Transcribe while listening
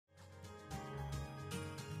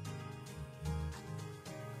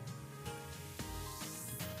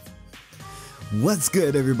What's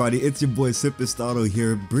good, everybody? It's your boy Simpistotle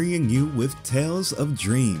here, bringing you with Tales of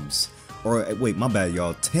Dreams. Or wait, my bad,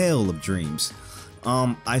 y'all. Tale of Dreams.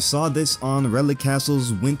 I saw this on Relic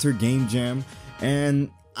Castle's Winter Game Jam, and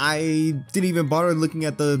I didn't even bother looking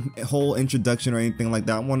at the whole introduction or anything like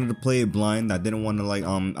that. I wanted to play it blind. I didn't want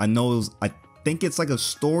to I think it's like a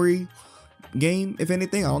story game, if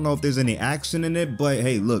anything. I don't know if there's any action in it, but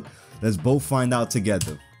hey, look, let's both find out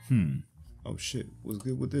together. Oh shit, what's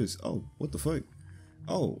good with this? Oh, what the fuck?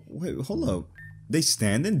 Oh, wait, hold up. They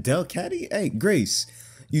standing? Del Caddy? Hey, Grace,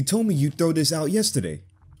 you told me you'd throw this out yesterday.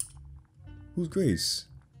 Who's Grace?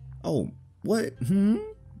 Oh, what?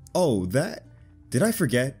 Oh, that? Did I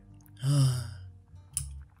forget?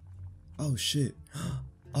 Oh shit.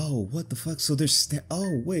 Oh, what the fuck? So there's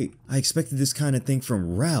oh, wait. I expected this kind of thing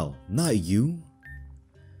from Ral, not you.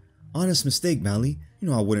 Honest mistake, Mally. You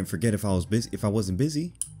know I wouldn't forget if I wasn't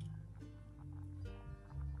busy.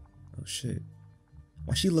 Oh shit.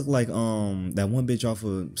 Why she look like that one bitch off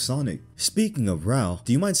of Sonic? Speaking of Ral,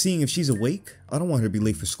 do you mind seeing if she's awake? I don't want her to be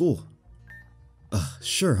late for school.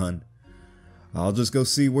 Sure, hun. I'll just go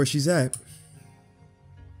see where she's at.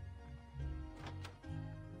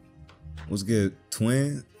 What's good,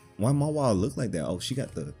 twin? Why my wall look like that? Oh, she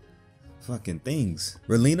got the fucking things.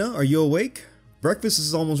 Relina, are you awake? Breakfast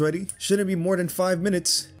is almost ready. Shouldn't be more than 5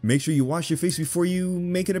 minutes. Make sure you wash your face before you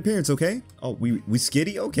make an appearance, okay? Oh, we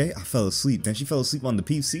skitty? Okay, I fell asleep. Then she fell asleep on the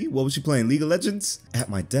PC? What was she playing, League of Legends? At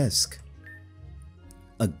my desk.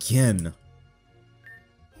 Again.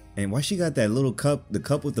 And why she got that little cup, the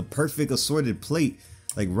cup with the perfect assorted plate,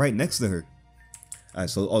 like right next to her? Alright,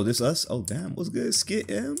 so oh, this us? Oh damn, what's good? Skit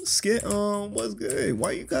what's good?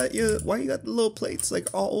 Why you got the little plates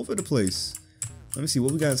like all over the place? Let me see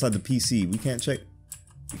what we got inside the PC. We can't check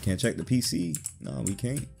the PC. No, we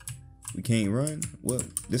can't. We can't run. Well,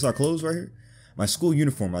 this our clothes right here? My school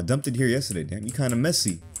uniform. I dumped it here yesterday. Damn, you kinda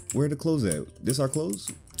messy. Where are the clothes at? This our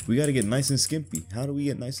clothes? We gotta get nice and skimpy. How do we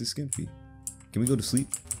get nice and skimpy? Can we go to sleep?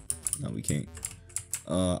 No, we can't.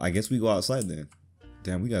 I guess we go outside then.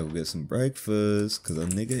 Damn, we gotta go get some breakfast, cause a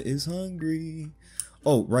nigga is hungry.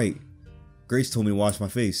 Oh, right. Grace told me to wash my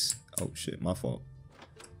face. Oh shit, my fault.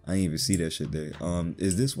 I didn't even see that shit there.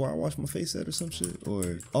 Is this where I wash my face at or some shit?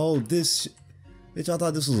 Or, oh, this, bitch, I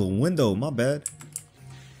thought this was a window, my bad.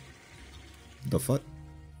 The fuck?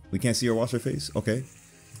 We can't see her wash her face? Okay.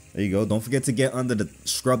 There you go. Don't forget to get under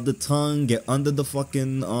scrub the tongue, get under the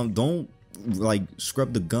fucking, don't, like,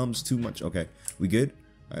 scrub the gums too much. Okay, we good?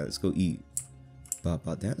 Alright, let's go eat. Damn,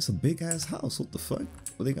 it's a big ass house. What the fuck?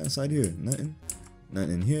 What they got inside here? Nothing.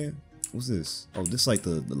 Nothing in here. What's this? Oh, this like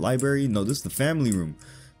the library? No, this is the family room.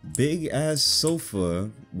 Big ass sofa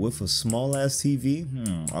with a small ass TV.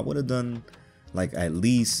 I would have done like at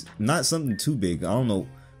least not something too big. I don't know.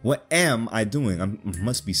 What am I doing? I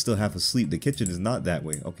must be still half asleep. The kitchen is not that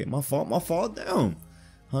way. Okay, my fault. My fault. Down.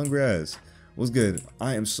 Hungry ass. What's good?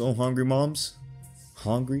 I am so hungry, moms.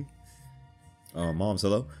 Hungry? Moms,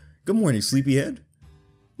 hello. Good morning, sleepyhead.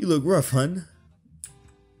 You look rough, hun.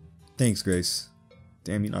 Thanks, Grace.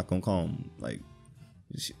 Damn, you're not gonna call him like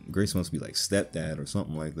Grace must be like stepdad or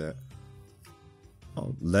something like that.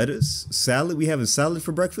 Oh, lettuce? Salad? We having salad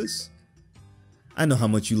for breakfast? I know how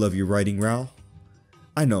much you love your writing, Ral.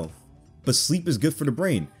 I know, but sleep is good for the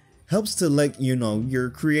brain. Helps to let you know your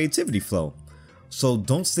creativity flow. So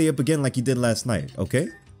don't stay up again like you did last night, okay?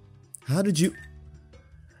 How did you...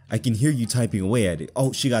 I can hear you typing away at it.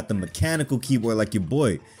 Oh, she got the mechanical keyboard like your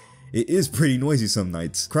boy. It is pretty noisy some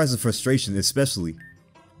nights. Cries of frustration especially.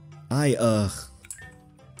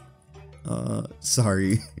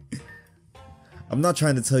 Sorry. I'm not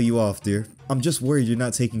trying to tell you off, dear. I'm just worried you're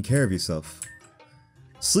not taking care of yourself.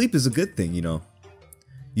 Sleep is a good thing, you know.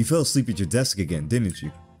 You fell asleep at your desk again, didn't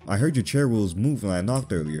you? I heard your chair wheels move when I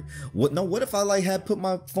knocked earlier. What? No, what if I like had put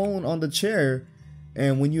my phone on the chair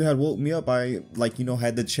and when you had woke me up, I like, you know,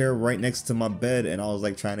 had the chair right next to my bed and I was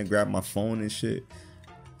like trying to grab my phone and shit.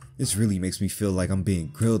 This really makes me feel like I'm being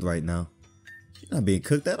grilled right now. You're not being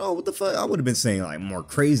cooked at all. What the fuck? I would have been saying like more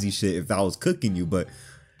crazy shit if I was cooking you, but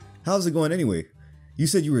how's it going anyway? You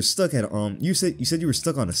said you were stuck at you said you were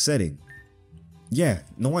stuck on a setting. Yeah,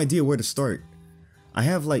 no idea where to start. I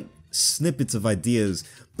have like snippets of ideas,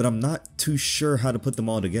 but I'm not too sure how to put them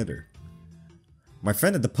all together. My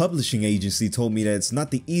friend at the publishing agency told me that it's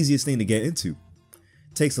not the easiest thing to get into.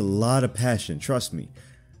 It takes a lot of passion, trust me.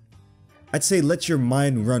 I'd say let your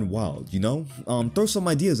mind run wild, you know? Throw some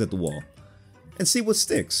ideas at the wall and see what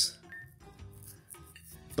sticks.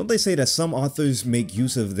 Don't they say that some authors make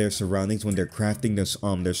use of their surroundings when they're crafting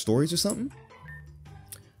their stories or something?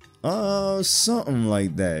 Something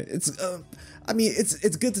like that. I mean,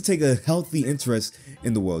 it's good to take a healthy interest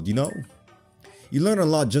in the world, you know? You learn a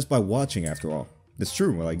lot just by watching, after all. It's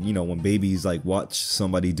true. Like, you know, when babies like watch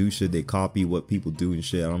somebody do shit, they copy what people do and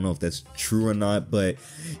shit. I don't know if that's true or not, but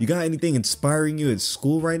you got anything inspiring you at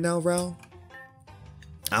school right now, Ral?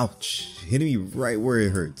 Ouch. Hitting me right where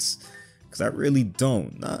it hurts. Because I really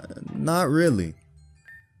don't. Not really.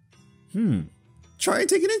 Try and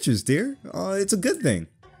take an interest, dear. It's a good thing.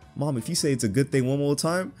 Mom, if you say it's a good thing one more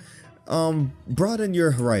time, broaden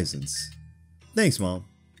your horizons. Thanks, Mom.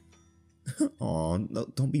 Aw, no,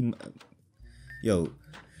 don't be... Yo,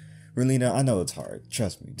 Relina, I know it's hard.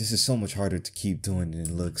 Trust me, this is so much harder to keep doing than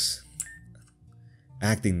it looks.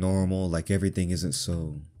 Acting normal, like everything isn't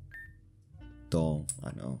so dull.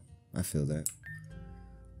 I know. I feel that.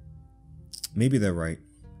 Maybe they're right.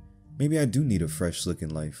 Maybe I do need a fresh look in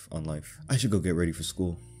life. I should go get ready for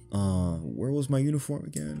school. Where was my uniform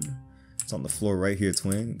again? It's on the floor right here,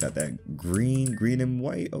 twin. Got that green and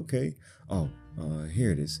white. Okay. Oh,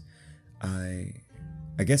 here it is.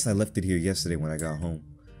 I guess I left it here yesterday when I got home.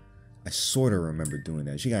 I sort of remember doing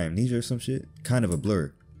that. She got amnesia or some shit. Kind of a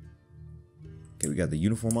blur. Okay, we got the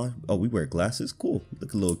uniform on. Oh, we wear glasses. Cool.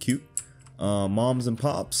 Look a little cute. Moms and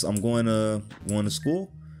pops, I'm going to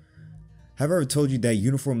school. Have I ever told you that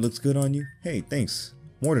uniform looks good on you? Hey, thanks.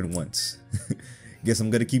 More than once. Guess I'm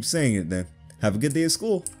gonna keep saying it then. Have a good day at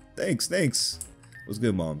school. Thanks. What's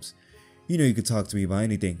good, moms? You know you can talk to me about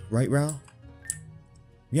anything, right, Ral?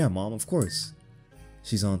 Yeah, Mom, of course.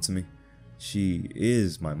 She's on to me. She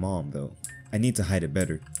is my mom, though. I need to hide it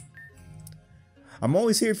better. I'm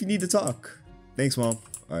always here if you need to talk. Thanks, Mom.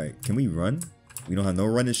 Alright, can we run? We don't have no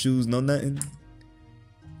running shoes, no nothing.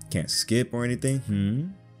 Can't skip or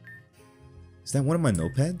anything. Is that one of my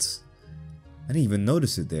notepads? I didn't even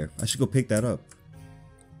notice it there. I should go pick that up.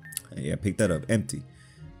 Yeah, pick that up. Empty.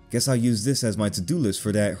 Guess I'll use this as my to-do list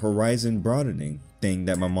for that horizon broadening thing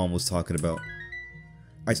that my mom was talking about.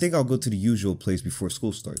 I think I'll go to the usual place before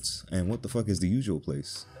school starts. And what the fuck is the usual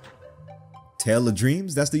place? Tale of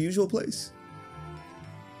Dreams? That's the usual place?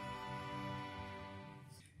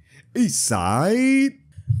 East Side?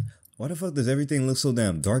 Why the fuck does everything look so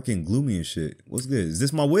damn dark and gloomy and shit? What's good? Is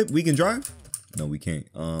this my whip? We can drive? No, we can't.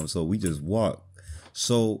 So we just walk.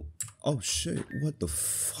 So, oh shit. What the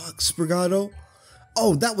fuck, Sprigato?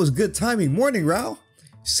 Oh, that was good timing. Morning, Ral.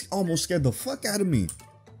 Almost scared the fuck out of me.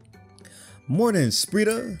 Morning,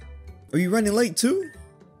 Sprita. Are you running late too?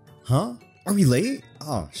 Huh? Are we late?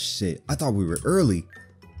 Oh shit. I thought we were early.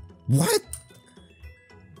 What?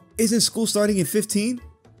 Isn't school starting in 15?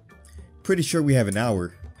 Pretty sure we have an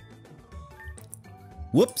hour.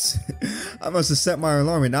 Whoops. I must have set my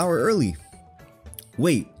alarm an hour early.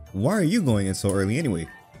 Wait, why are you going in so early anyway?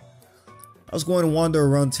 I was going to wander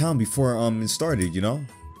around town before it started, you know?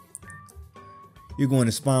 You're going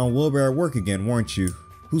to spy on Wilbur at work again, weren't you?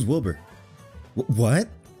 Who's Wilbur? What?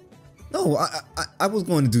 No, I was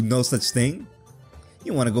going to do no such thing.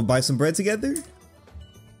 You want to go buy some bread together?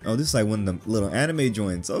 Oh, this is like one of the little anime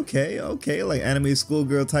joints. Okay, like anime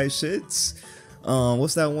schoolgirl type shits.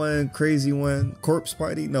 What's that one crazy one? Corpse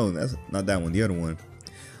Party? No, that's not that one. The other one.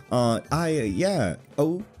 Yeah,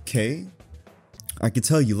 okay. I can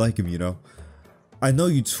tell you like him, you know. I know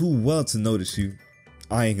you too well to notice you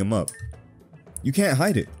eyeing him up. You can't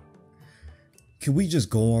hide it. Can we just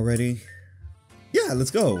go already? Yeah,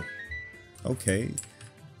 let's go. Okay.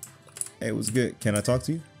 Hey, what's good? Can I talk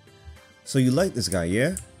to you? So you like this guy,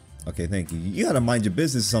 yeah? Okay, thank you. You gotta mind your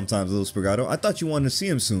business sometimes, little Sprigato. I thought you wanted to see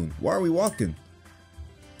him soon. Why are we walking?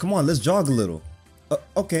 Come on, let's jog a little.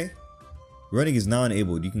 Okay. Running is now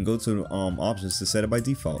enabled. You can go to options to set it by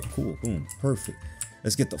default. Cool, boom, perfect.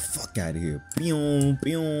 Let's get the fuck out of here. Boom,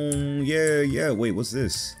 boom. Yeah. Wait, what's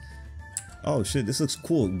this? Oh shit, this looks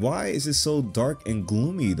cool. Why is it so dark and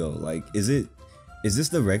gloomy though? Like, is this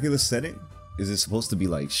the regular setting? Is it supposed to be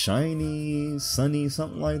like shiny, sunny,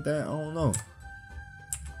 something like that? I don't know.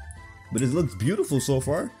 But it looks beautiful so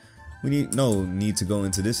far. We need to go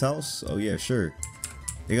into this house. Oh yeah, sure.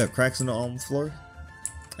 They got cracks in the floor.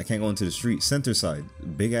 I can't go into the street. Center side,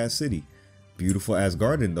 big ass city, beautiful ass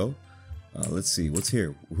garden though. Let's see what's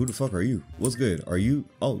here. Who the fuck are you? What's good? Are you?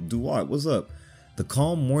 Oh, Duat, what's up? The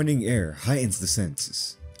calm morning air heightens the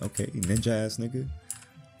senses. Okay, ninja ass nigga.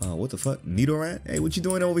 What the fuck? Nidoran? Hey, what you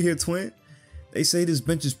doing over here, twin? They say this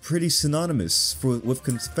bench is pretty synonymous with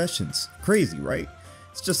confessions. Crazy, right?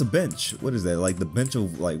 It's just a bench. What is that? Like the bench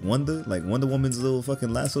of like Wonder Woman's little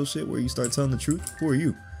fucking lasso shit where you start telling the truth? Who are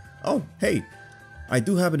you? Oh, hey. I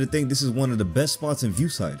do happen to think this is one of the best spots in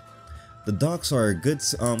Viewside. The docks are a good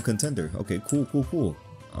contender. Okay, cool.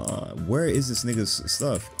 Where is this nigga's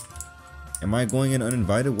stuff? Am I going in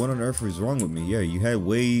uninvited? What on earth is wrong with me? Yeah, you had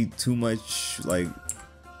way too much like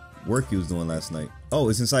work he was doing last night. Oh,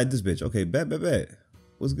 it's inside this bitch. Okay, bet.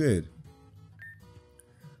 What's good?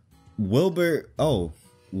 Wilbur. Oh,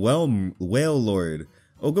 Whale Lord.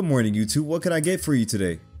 Oh, good morning, you two. What can I get for you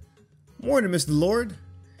today? Morning, Mr. Lord.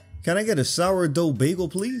 Can I get a sourdough bagel,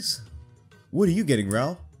 please? What are you getting,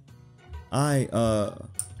 Ralph? I'll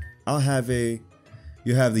have a...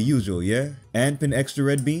 You have the usual, yeah? And an extra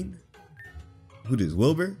red bean? Who this,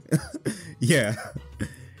 Wilbur? Yeah.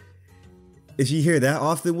 If you hear that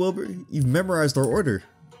often, Wilbur, you've memorized our order.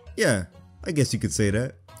 Yeah, I guess you could say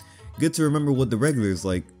that. Good to remember what the regular is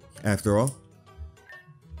like, after all.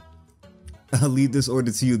 I'll leave this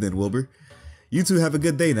order to you then, Wilbur. You two have a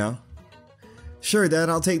good day now. Sure, Dad,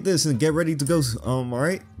 I'll take this and get ready to go.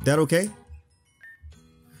 Alright? That okay?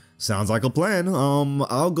 Sounds like a plan.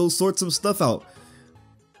 I'll go sort some stuff out.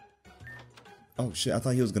 Oh shit, I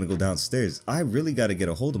thought he was gonna go downstairs. I really gotta get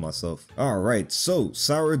a hold of myself. Alright, so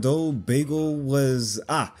sourdough bagel was...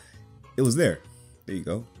 it was there. There you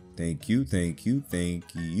go. Thank you.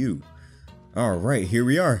 Alright, here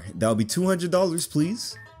we are. That'll be $200,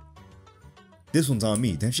 please. This one's on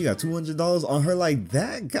me. Damn, she got $200 on her like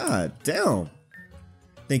that? God damn.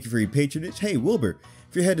 Thank you for your patronage. Hey, Wilbur,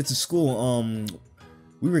 if you're headed to school,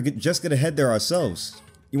 we were just gonna head there ourselves.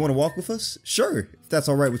 You wanna walk with us? Sure, if that's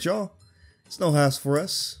alright with y'all. It's no hassle for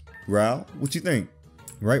us. Raul, what you think?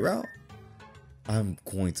 Right, Raul? I'm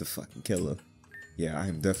going to fucking kill her. Yeah, I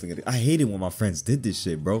am definitely gonna... I hated when my friends did this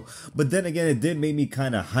shit, bro. But then again, it did make me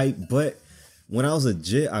kind of hype. But when I was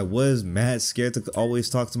legit, I was mad scared to always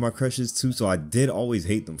talk to my crushes too. So I did always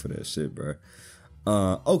hate them for that shit, bro.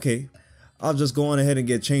 Okay. I'll just go on ahead and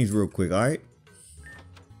get changed real quick, alright?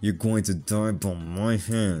 You're going to die by my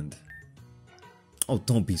hand. Oh,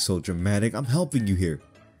 don't be so dramatic. I'm helping you here.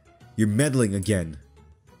 You're meddling again.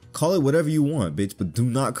 Call it whatever you want, bitch, but do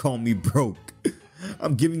not call me broke.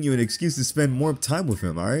 I'm giving you an excuse to spend more time with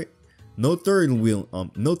him, alright? No third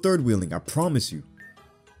wheeling, I promise you.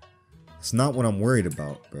 It's not what I'm worried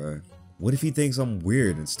about, bro. What if he thinks I'm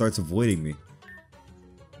weird and starts avoiding me?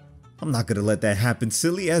 I'm not gonna let that happen,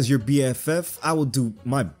 silly. As your BFF, I will do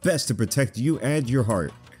my best to protect you and your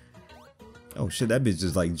heart. Oh shit, that bitch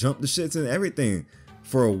just like jumped the shits and everything.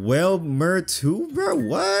 For a well-mer too, bro?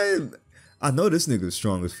 What? I know this nigga's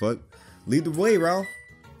strong as fuck. Lead the way, Ralph.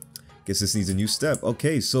 Guess this needs a new step.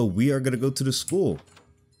 Okay, so we are gonna go to the school.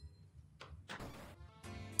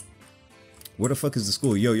 Where the fuck is the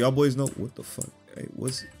school? Yo, y'all boys know what the fuck? Hey,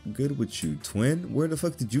 what's good with you, twin? Where the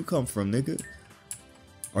fuck did you come from, nigga?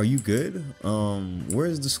 Are you good?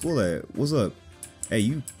 Where's the school at? What's up? Hey,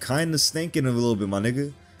 you kinda stinking a little bit, my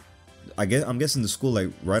nigga. I'm guessing the school like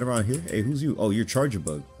right around here. Hey, who's you? Oh, you're Charger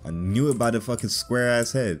Bug. I knew it by the fucking square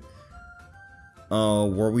ass head.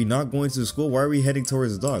 Were we not going to the school? Why are we heading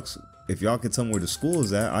towards the docks? If y'all could tell me where the school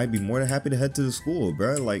is at, I'd be more than happy to head to the school,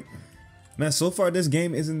 bro. Like, man, so far this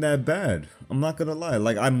game isn't that bad. I'm not gonna lie.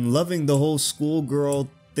 Like, I'm loving the whole schoolgirl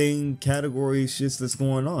thing category shit that's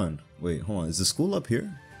going on. Wait, hold on. Is the school up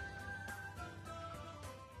here?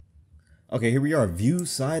 Okay, here we are.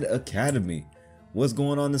 Viewside Academy. What's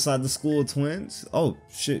going on inside the school, twins? Oh,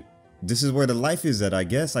 shit. This is where the life is at, I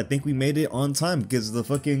guess. I think we made it on time because the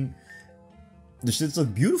shits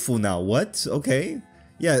look beautiful now. What? Okay.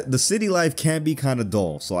 Yeah, the city life can be kind of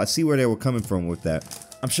dull, so I see where they were coming from with that.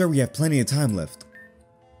 I'm sure we have plenty of time left.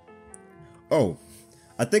 Oh,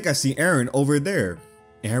 I think I see Aaron over there.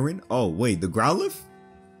 Aaron? Oh, wait, the Growlithe?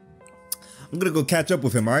 I'm gonna go catch up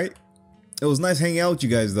with him, alright? It was nice hanging out with you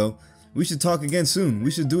guys, though. We should talk again soon.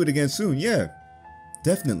 We should do it again soon, yeah.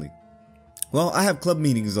 Definitely. Well, I have club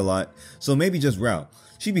meetings a lot, so maybe just Rao.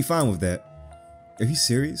 She'd be fine with that. Are you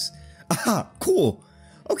serious? Ah, cool.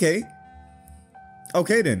 Okay.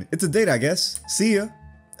 Okay then, it's a date, I guess. See ya.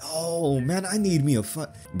 Oh man, I need me a fun.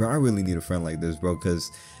 Bro, I really need a friend like this, bro, because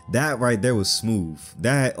that right there was smooth.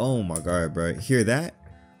 That, oh my god, bro. Hear that?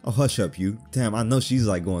 Oh, hush up, you. Damn, I know she's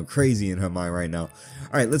like going crazy in her mind right now.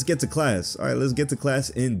 All right, let's get to class. All right, let's get to class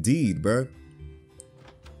indeed, bro.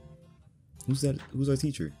 Who's that? Who's our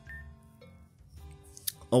teacher?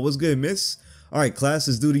 Oh, what's good, miss? All right, class,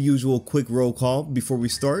 let's do the usual quick roll call before we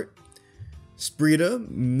start. Sprita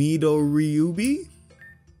Midoriubi.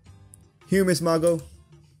 Here, Miss Mago. All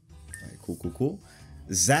right, cool.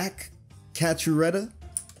 Zach Cachuretta.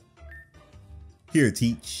 Here,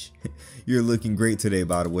 teach. You're looking great today,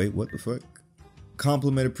 by the way. What the fuck?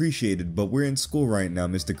 Compliment appreciated, but we're in school right now,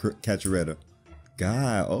 Mr. Cachuretta.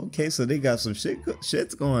 God, okay, so they got some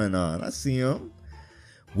shit's going on. I see him.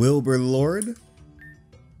 Wilbur Lord.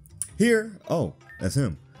 Here. Oh, that's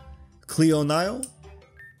him. Cleo Nile.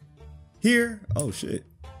 Here. Oh, shit.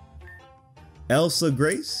 Elsa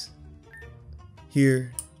Grace.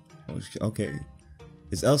 Here. Oh, okay.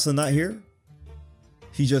 Is Elsa not here?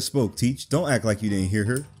 She just spoke, Teach. Don't act like you didn't hear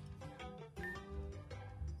her.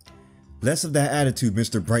 Less of that attitude,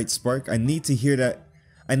 Mr. Bright Spark. I need to hear that.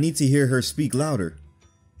 I need to hear her speak louder.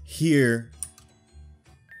 Here.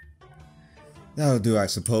 That'll do, I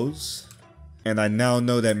suppose. And I now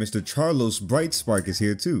know that Mr. Charlos Bright Spark is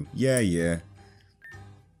here too. Yeah.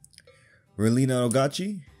 Relina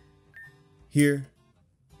Ogachi. Here.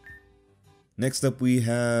 Next up we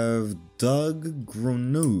have Doug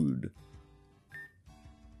Grenoude.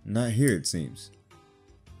 Not here, it seems.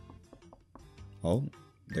 Oh,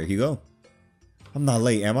 there you go. I'm not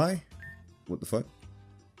late, am I? What the fuck?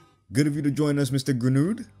 Good of you to join us, Mr.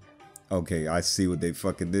 Grenoude. Okay, I see what they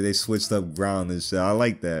fucking did. They switched up ground and shit. I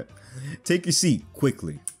like that. Take your seat,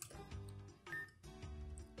 quickly.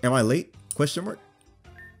 Am I late? Question mark?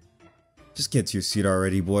 Just get to your seat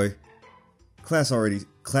already, boy. Class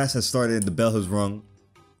has started and the bell has rung.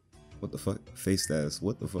 What the fuck? Face status.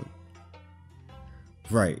 What the fuck?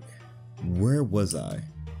 Right. Where was I?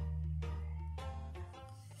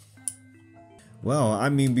 Well, I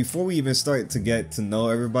mean, before we even start to get to know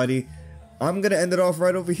everybody, I'm gonna end it off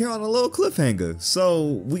right over here on a little cliffhanger.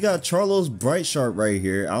 So we got Charlos Bright Sharp right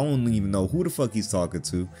here. I don't even know who the fuck he's talking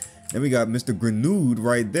to. And we got Mr. Grenoude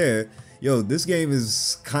right there. Yo, this game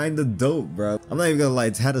is kind of dope, bro. I'm not even gonna lie,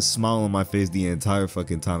 it's had a smile on my face the entire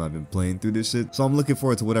fucking time I've been playing through this shit. So I'm looking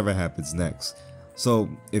forward to whatever happens next. So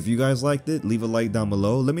if you guys liked it, leave a like down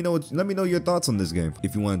below. Let me know your thoughts on this game.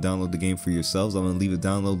 If you want to download the game for yourselves, I'm gonna leave a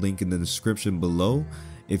download link in the description below.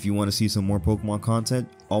 If you want to see some more Pokemon content,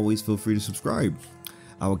 always feel free to subscribe.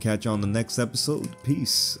 I will catch you on the next episode.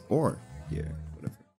 Peace. Or yeah.